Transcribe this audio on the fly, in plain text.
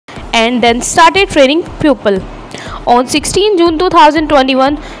and then started training pupil. On 16 June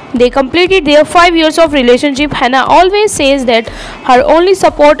 2021, they completed their 5 years of relationship. Hannah always says that her only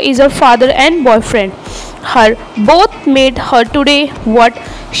support is her father and boyfriend. Her both made her today what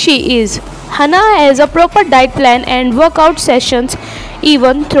she is. Hannah has a proper diet plan and workout sessions,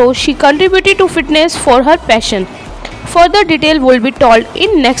 even though she contributed to fitness for her passion. Further detail will be told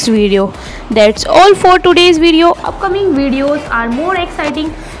in next video. That's all for today's video. Upcoming videos are more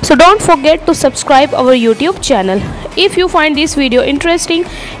exciting, so don't forget to subscribe our YouTube channel. If you find this video interesting,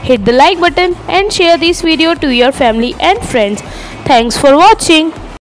 hit the like button and share this video to your family and friends. Thanks for watching.